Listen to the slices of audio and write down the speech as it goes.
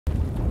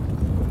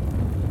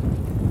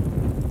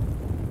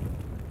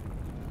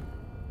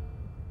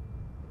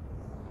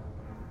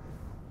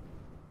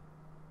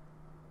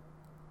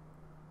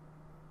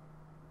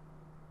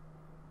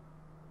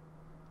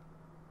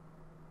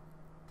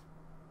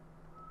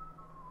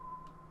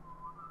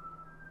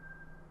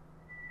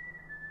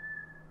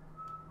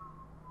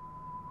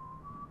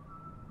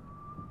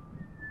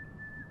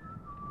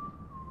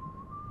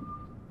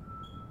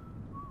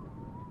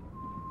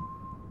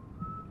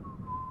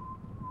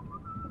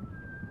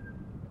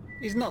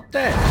He's not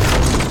dead.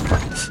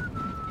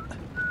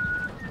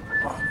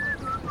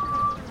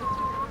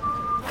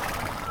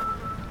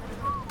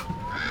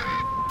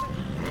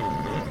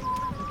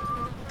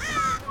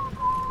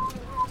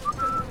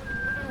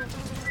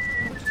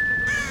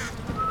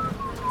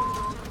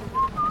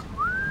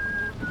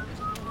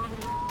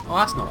 Oh,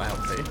 that's not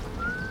healthy.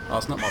 Oh,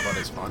 it's not my body,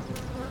 it's fine.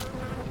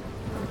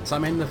 So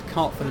I'm in the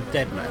cart for the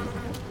dead men.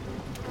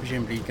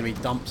 Presumably going to be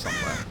dumped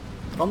somewhere.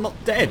 But I'm not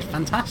dead.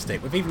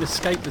 Fantastic. We've even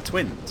escaped the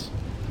twins.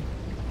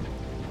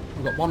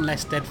 We've got one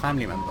less dead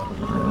family member.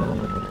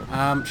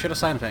 Should I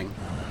say anything?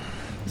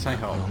 Say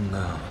ho. Oh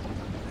no.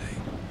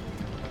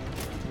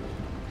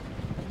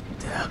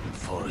 Damn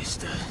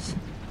Forresters.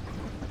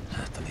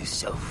 That is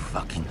so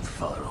fucking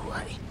far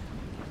away.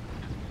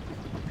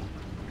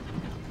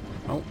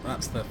 Oh,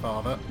 that's their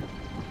father.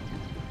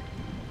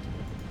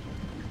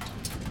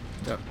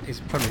 He's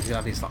probably going to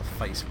have his like,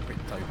 face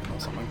ripped open or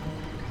something.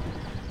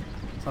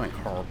 Something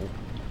horrible.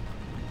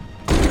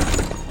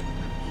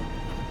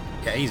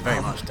 Yeah, he's very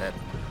much dead.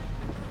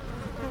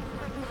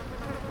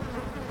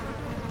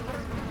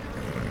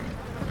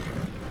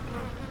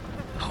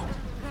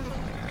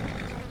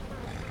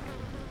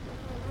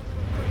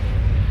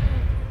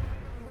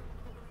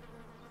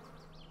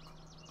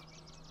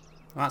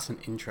 That's an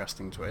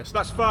interesting twist.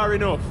 That's far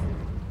enough.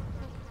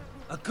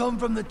 I come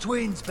from the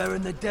twins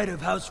bearing the dead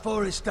of House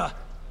Forrester.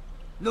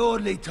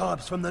 Lordly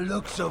types from the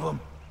looks of them.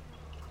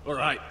 All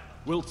right,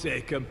 we'll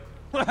take them.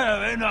 Well,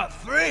 they're not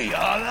free,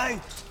 are they?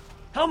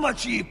 How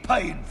much are you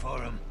paying for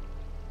them?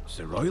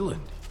 Sir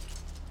Royland.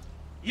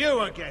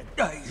 You again.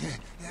 What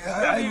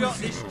have you got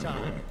this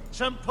time?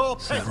 Some poor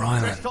peasant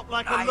dressed up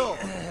like a lord.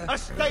 A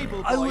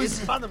stable boy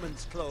in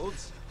Bannerman's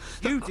clothes.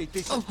 You did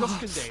this in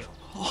Duskendale.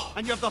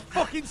 And you have the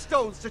fucking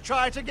stones to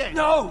try it again.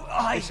 No,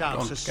 This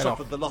house has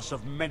suffered the loss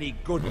of many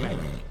good men.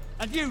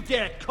 And you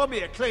dare come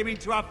here claiming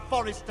to have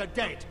Forrester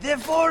dead. They're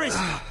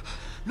Forrester.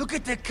 Look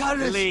at the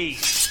colours.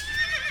 Leave.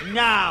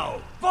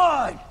 Now.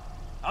 Fine.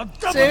 I'm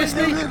done with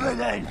the river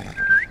then.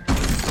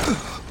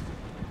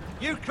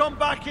 You come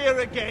back here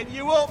again,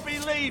 you won't be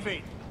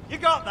leaving. You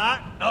got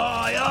that?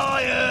 Aye,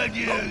 I heard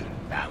you.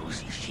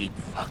 Lousy sheep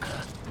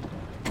fucker.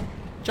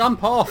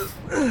 Jump off!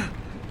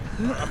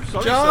 I'm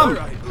sorry, Jump!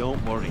 sir.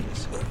 Don't worry,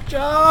 sir.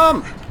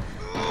 Jump!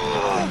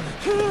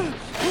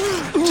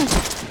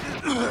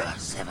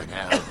 7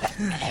 out.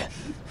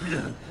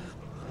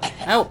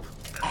 Help!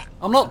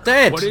 I'm not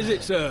dead! What is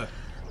it, sir?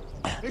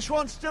 This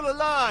one's still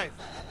alive.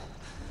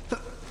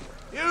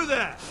 You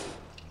there?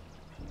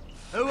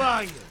 Who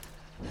are you?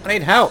 I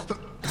need help!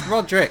 It's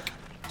Roderick!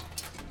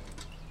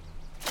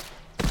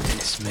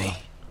 It's me.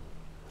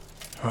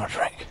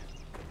 Roderick.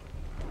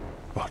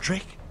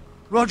 Roderick?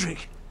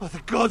 Roderick? Oh, the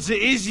gods,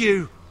 it is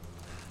you!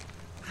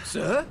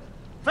 Sir?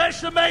 Fetch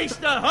the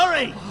maester,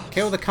 hurry!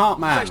 Kill the cart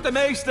man! Fetch the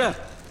maester!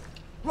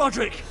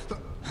 Roderick!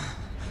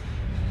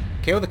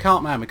 Kill the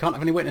cart man, we can't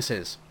have any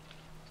witnesses.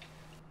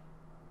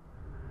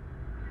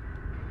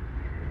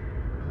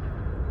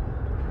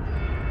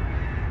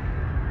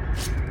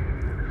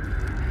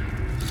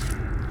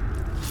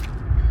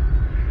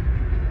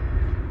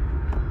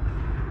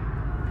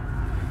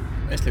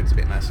 This looks a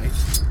bit messy.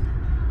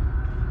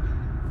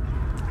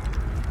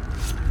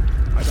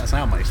 I hope that's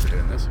how I'm used to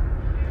doing this.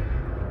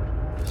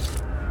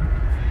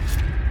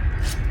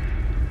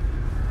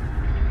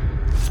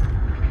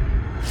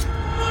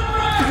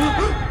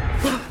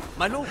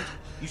 My lord,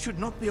 you should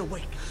not be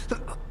awake.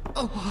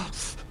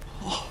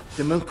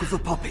 The milk of the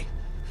poppy.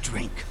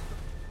 Drink.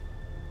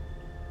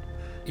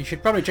 You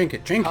should probably drink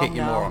it. Drink it, you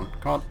now. moron.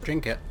 Can't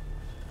drink it.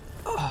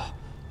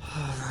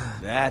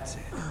 That's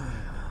it.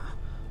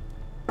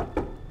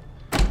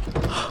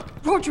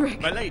 Roderick!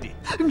 My lady,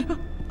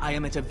 I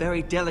am at a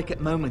very delicate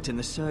moment in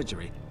the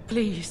surgery.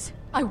 Please,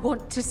 I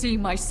want to see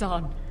my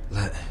son.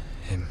 Let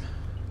him.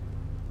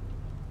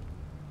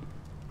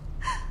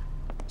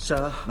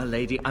 Sir, my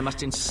lady, I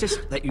must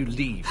insist that you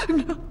leave.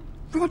 No.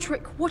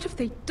 Roderick, what have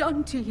they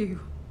done to you?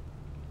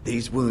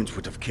 These wounds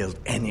would have killed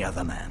any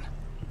other man.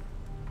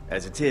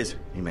 As it is,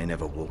 he may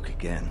never walk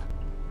again.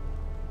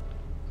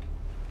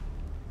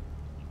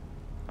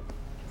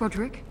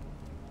 Roderick?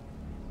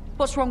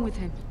 What's wrong with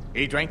him?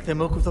 He drank the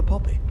milk of the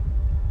poppy.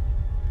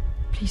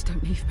 Please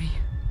don't leave me.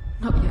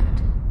 Not yet.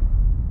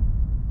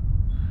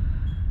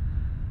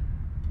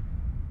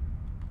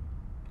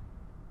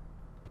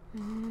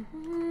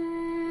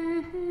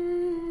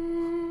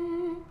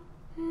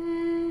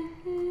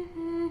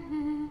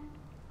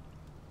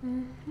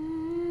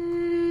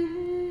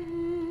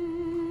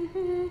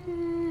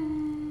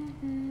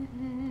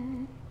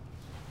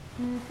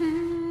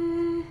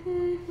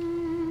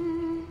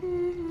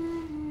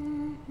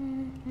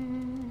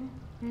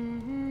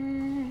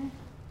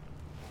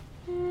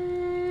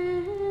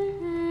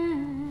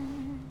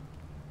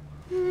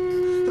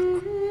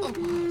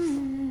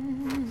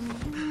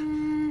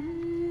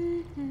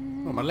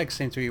 Well, my legs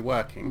seem to be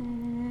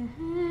working.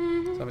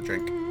 Let's have a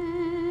drink.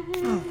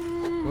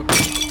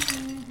 Whoops.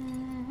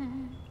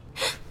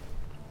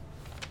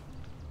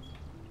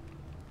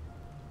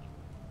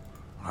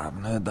 I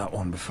haven't heard that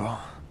one before.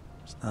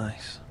 It's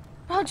nice.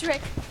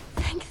 Roderick!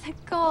 Thank the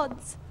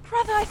gods.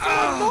 Brother, I thought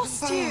I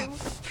lost you.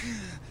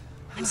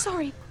 I'm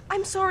sorry.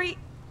 I'm sorry.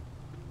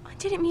 I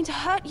didn't mean to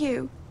hurt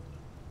you.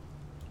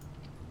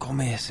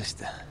 Come here,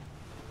 sister.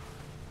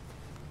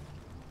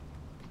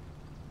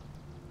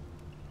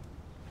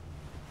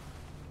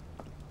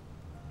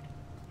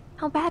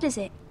 How bad is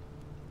it?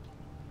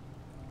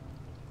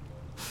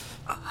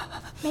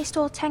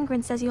 Maester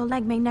Tengrin says your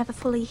leg may never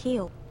fully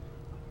heal.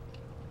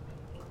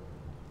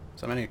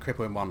 So I'm only a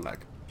cripple in one leg.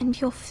 And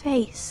your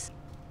face.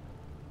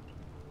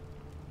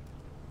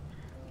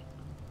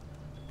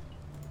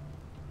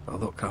 I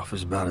look half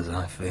as bad as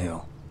I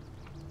feel.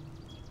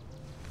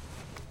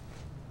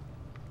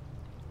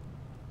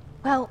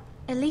 Well,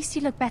 at least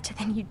you look better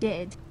than you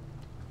did.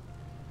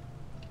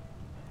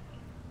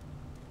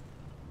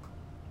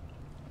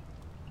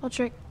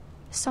 Roderick,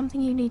 there's something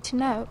you need to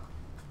know.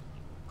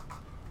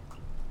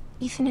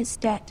 Ethan is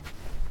dead.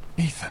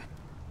 Ethan?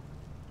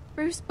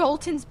 Bruce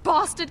Bolton's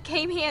bastard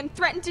came here and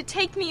threatened to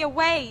take me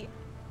away.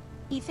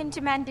 Ethan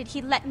demanded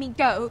he let me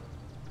go.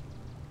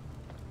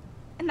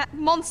 And that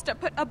monster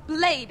put a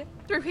blade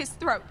through his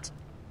throat.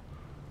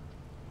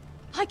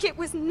 Like it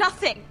was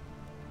nothing.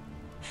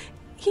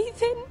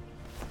 Ethan...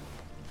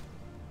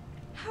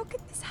 How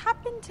could this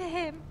happen to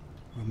him?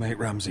 We'll make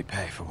Ramsay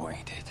pay for what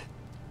he did.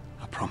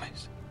 I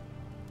promise.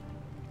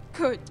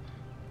 Good.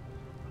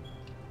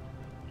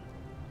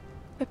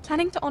 We're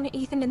planning to honor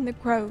Ethan in the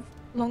Grove,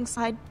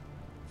 alongside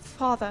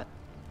Father.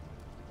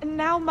 And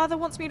now Mother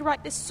wants me to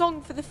write this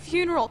song for the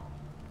funeral.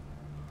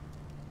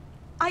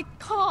 I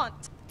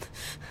can't.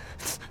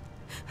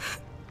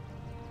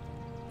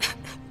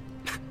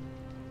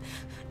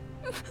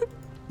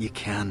 You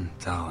can,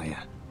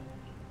 Talia.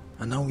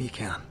 I know you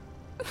can.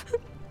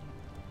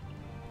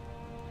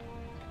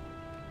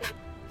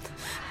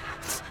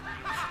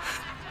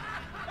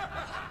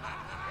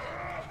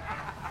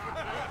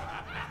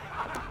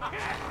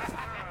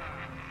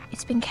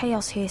 It's been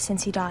chaos here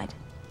since he died.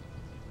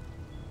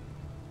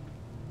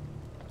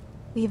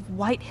 We have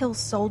White Hill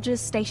soldiers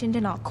stationed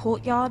in our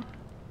courtyard.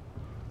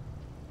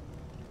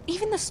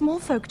 Even the small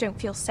folk don't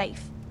feel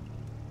safe.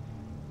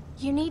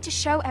 You need to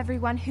show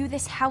everyone who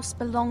this house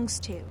belongs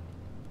to.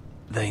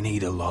 They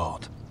need a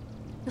lord.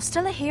 You're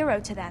still a hero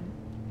to them.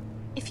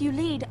 If you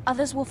lead,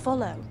 others will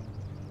follow.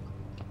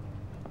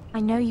 I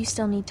know you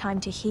still need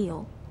time to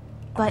heal,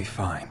 I'll be but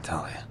fine,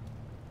 Talia.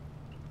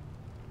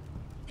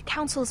 the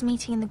council's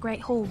meeting in the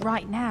Great Hall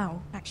right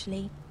now,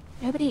 actually.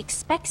 Nobody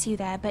expects you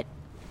there, but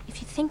if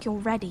you think you're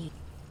ready...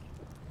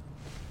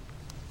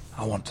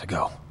 I want to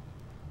go.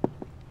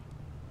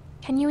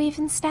 Can you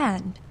even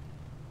stand?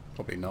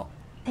 Probably not.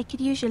 They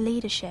could use your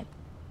leadership.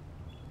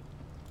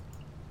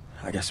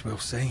 I guess we'll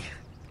see.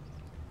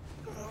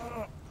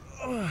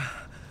 I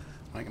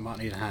think I might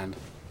need a hand.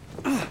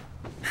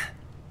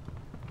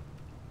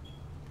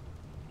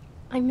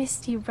 I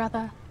missed you,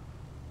 brother.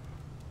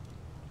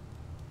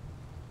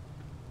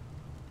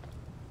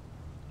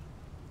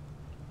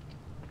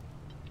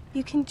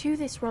 You can do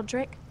this,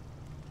 Roderick.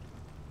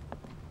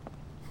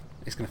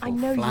 He's going to I fall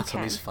know you flat on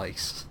can. his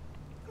face.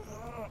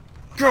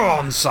 Go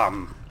on,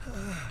 son!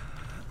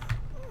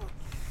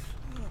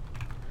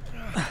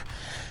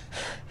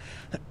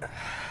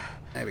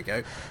 There we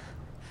go.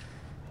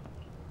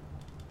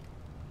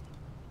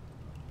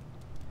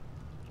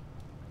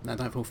 Now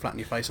don't fall flat on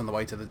your face on the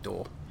way to the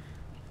door.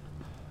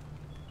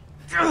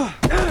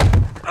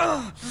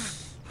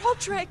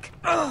 Roderick!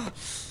 I'm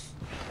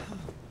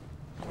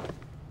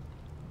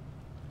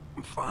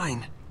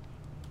fine.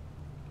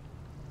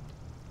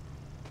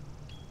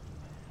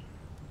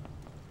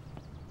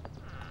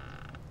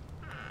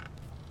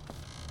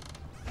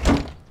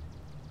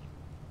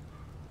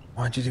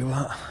 Why'd you do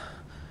that?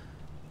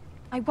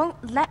 I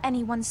won't let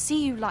anyone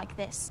see you like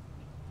this.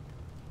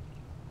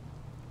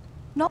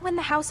 Not when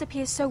the house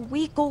appears so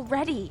weak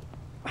already.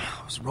 I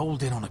was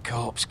rolled in on a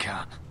corpse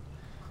cart.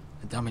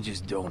 The damage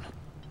is done.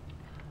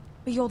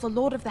 But you're the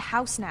lord of the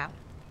house now.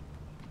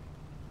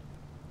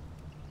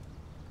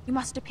 You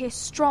must appear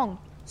strong,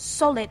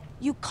 solid.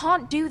 You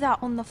can't do that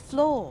on the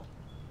floor.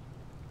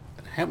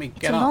 Then help me It's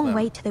get a up long there.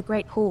 way to the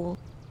Great Hall.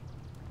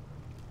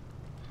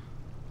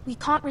 We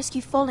can't risk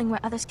you falling where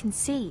others can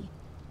see.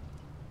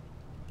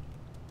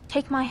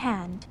 Take my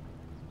hand.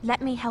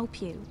 Let me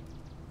help you.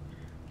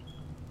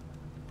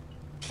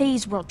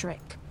 Please,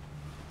 Roderick.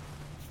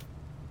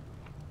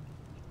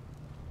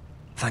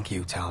 Thank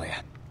you,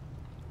 Talia.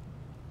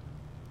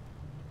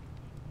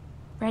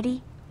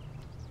 Ready?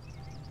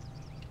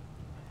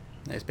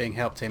 There's being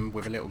helped him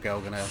with a little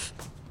girl gonna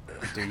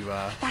do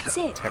That's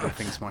it. terrible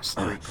things to my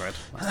street cred.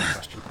 That's the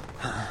question.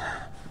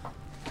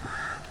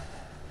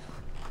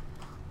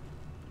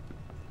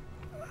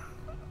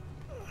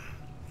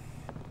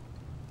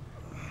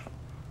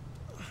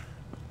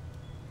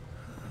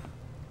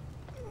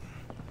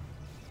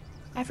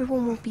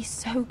 Everyone will be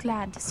so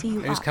glad to see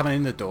you Who's up. coming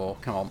in the door?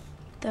 Come on.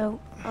 Though,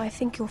 I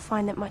think you'll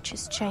find that much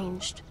has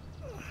changed.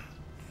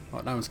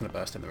 Right, no one's gonna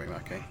burst in the room,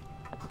 okay.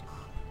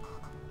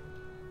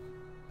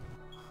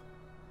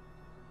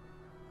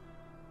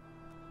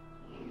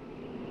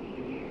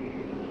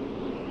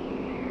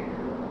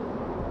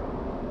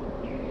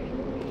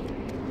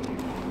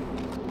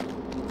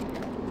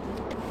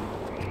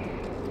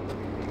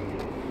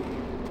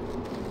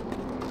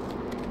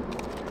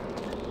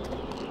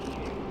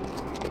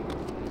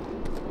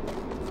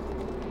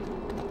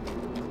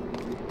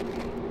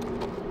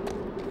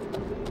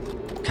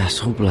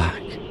 Castle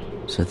Black.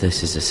 So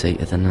this is the seat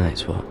of the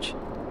Night's Watch.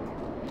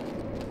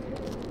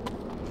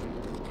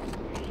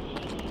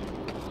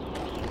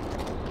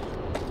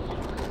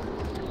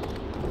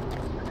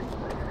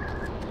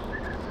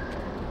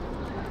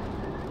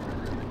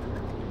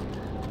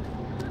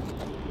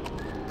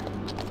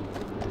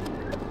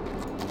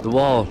 The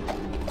wall.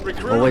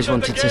 Always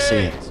wanted to see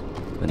it,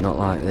 but not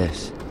like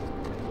this.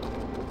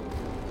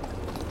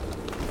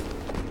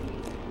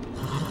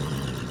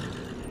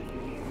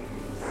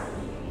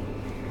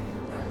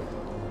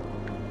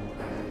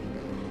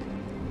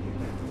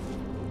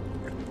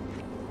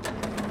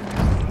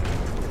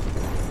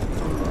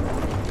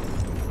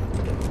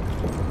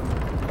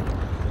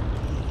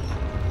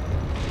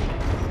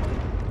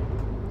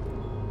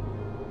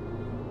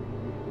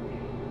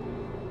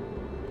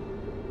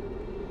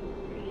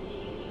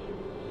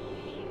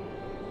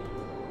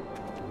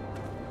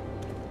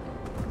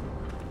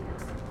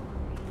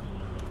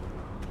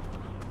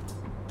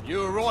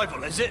 New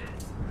arrival, is it?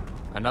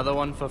 Another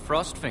one for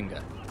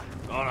Frostfinger.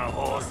 On a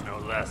horse, no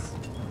less.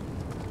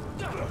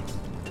 Just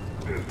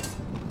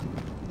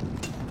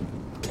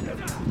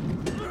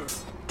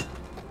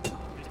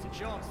a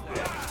chance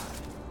there.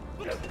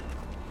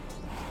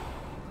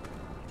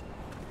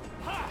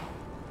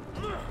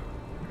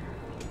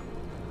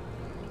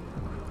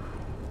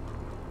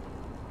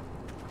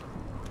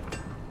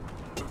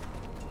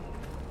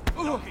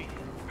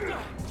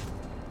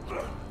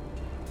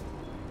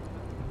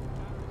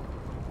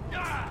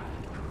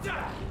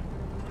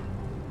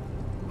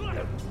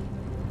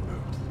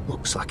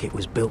 Looks like it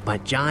was built by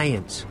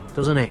giants,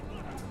 doesn't it?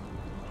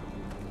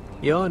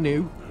 You're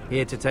new,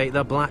 here to take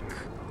the black.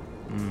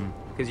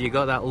 Because you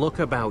got that look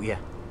about you.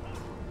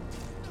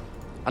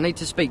 I need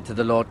to speak to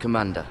the Lord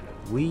Commander.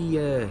 We,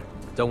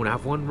 don't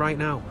have one right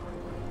now.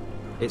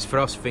 It's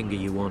Frostfinger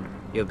you want.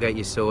 He'll get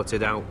you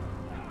sorted out.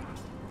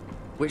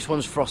 Which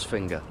one's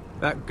Frostfinger?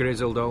 That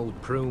grizzled old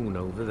prune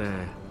over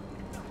there.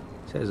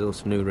 Says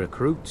us new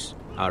recruits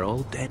are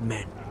all dead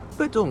men.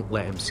 But don't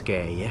let him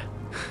scare you.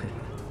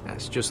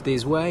 That's just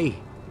his way.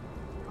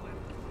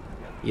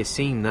 You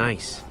seem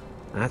nice.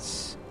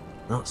 That's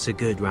not so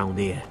good round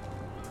here.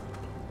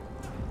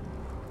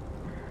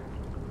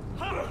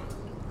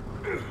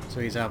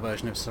 So he's our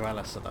version of Sir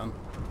Alistair then.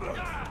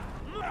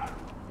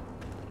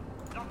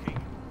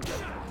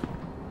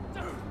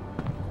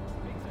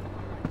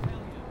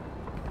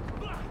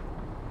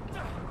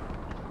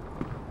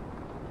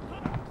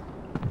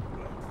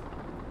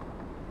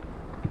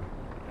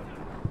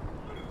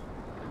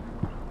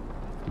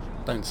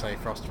 Don't say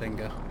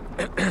Frostfinger.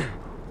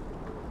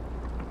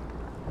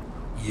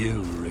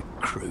 You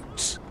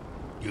recruits.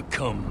 You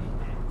come,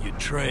 you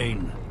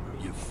train,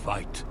 you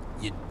fight,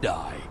 you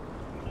die.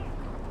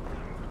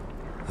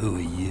 Who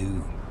are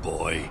you,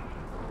 boy?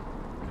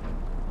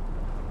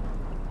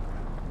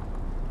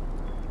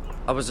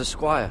 I was a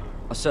squire.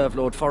 I served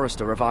Lord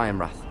Forrester of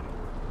Ironrath.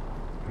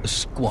 A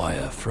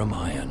squire from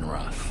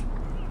Ironrath.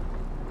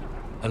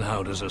 And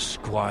how does a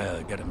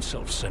squire get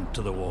himself sent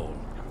to the wall?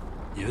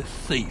 You a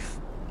thief?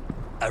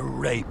 A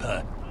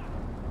raper?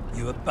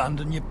 You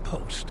abandon your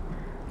post?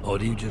 Or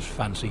do you just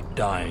fancy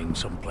dying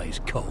someplace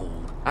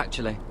cold?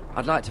 Actually,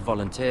 I'd like to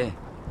volunteer.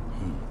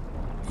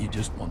 You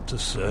just want to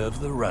serve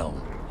the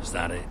realm, is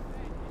that it?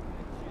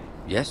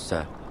 Yes,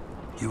 sir.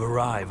 You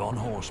arrive on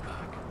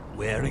horseback,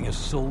 wearing a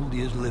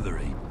soldier's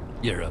livery.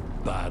 You're a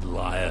bad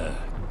liar,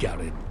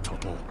 Gared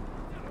Tuttle.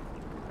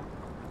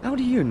 How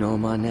do you know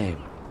my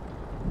name?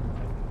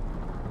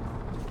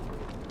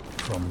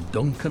 From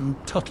Duncan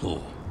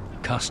Tuttle,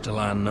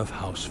 Castellan of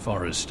House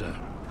Forrester.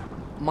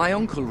 My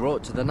uncle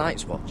wrote to the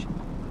Night's Watch.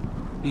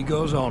 He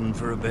goes on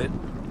for a bit,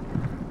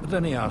 but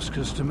then he asks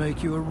us to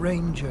make you a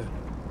ranger.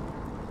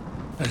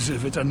 As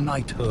if it's a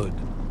knighthood.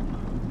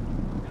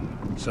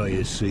 So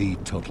you see,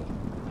 Tuttle,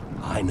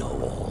 I know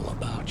all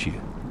about you.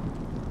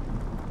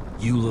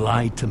 You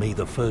lied to me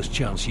the first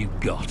chance you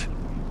got.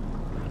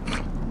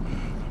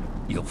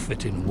 You'll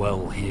fit in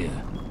well here.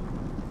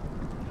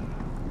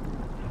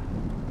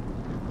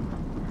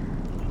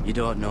 You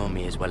don't know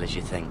me as well as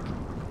you think.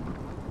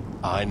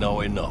 I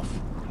know enough.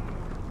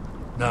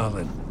 Now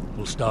then,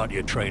 we'll start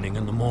your training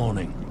in the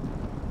morning.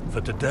 For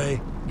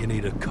today, you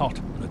need a cot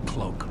and a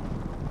cloak.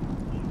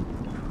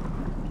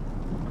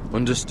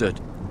 Understood.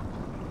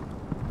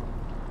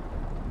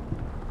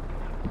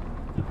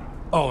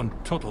 Oh, and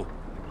Tuttle,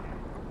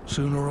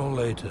 sooner or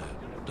later,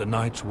 the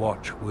Night's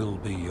Watch will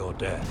be your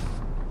death.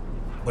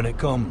 When it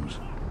comes,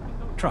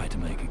 try to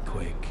make it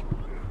quick.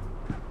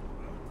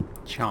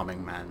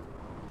 Charming man.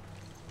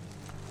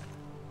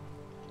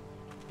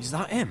 Is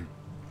that him?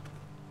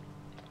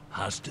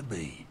 Has to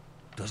be,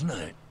 doesn't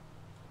it?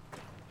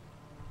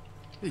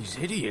 He's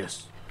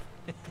hideous.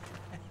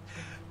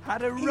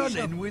 Had a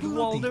run-in with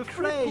Walder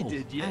Frey,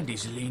 did you? And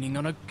he's leaning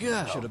on a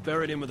girl. Should have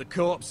buried him with the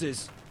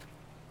corpses.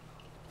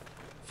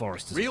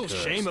 Forrester's Real cursed.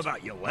 shame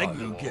about your leg,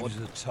 Who Lord. gives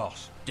a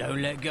toss?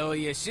 Don't let go of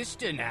your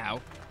sister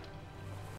now.